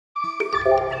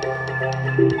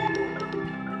I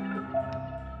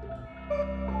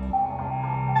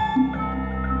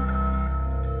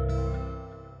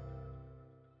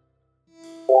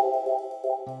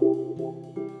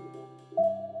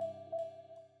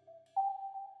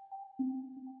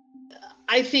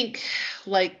think,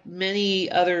 like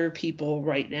many other people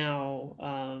right now,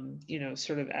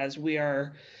 sort of as we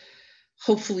are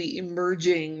hopefully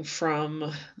emerging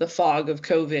from the fog of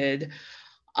COVID,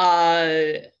 uh,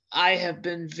 I have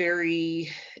been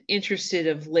very interested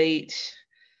of late,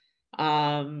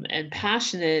 and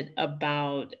passionate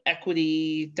about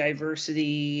equity,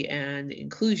 diversity, and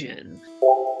inclusion.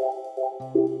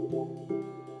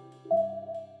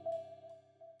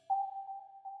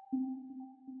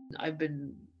 I've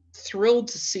been thrilled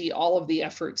to see all of the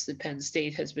efforts that Penn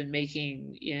State has been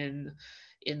making in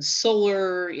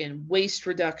solar, in waste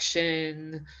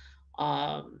reduction,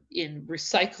 in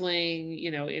recycling,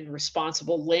 in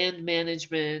responsible land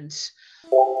management.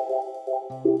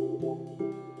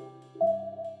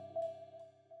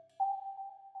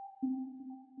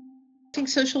 I think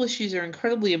social issues are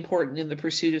incredibly important in the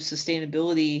pursuit of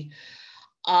sustainability.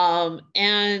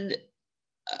 And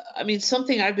I mean,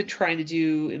 something I've been trying to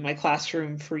do in my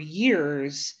classroom for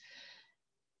years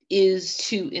is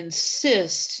to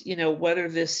insist, whether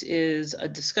this is a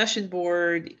discussion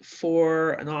board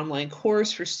for an online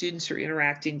course for students who are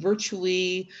interacting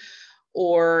virtually,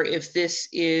 or if this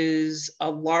is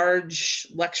a large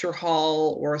lecture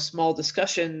hall or a small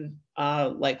discussion,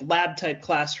 like lab type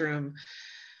classroom,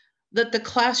 that the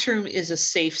classroom is a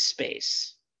safe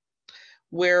space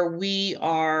where we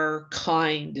are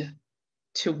kind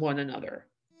to one another.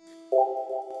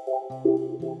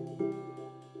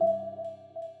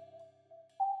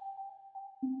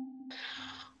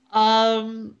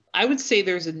 I would say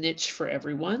there's a niche for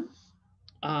everyone.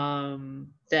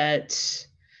 That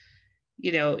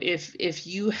if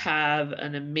you have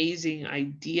an amazing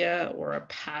idea or a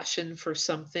passion for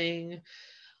something,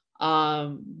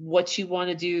 what you want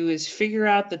to do is figure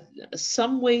out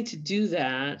some way to do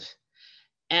that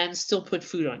and still put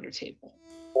food on your table.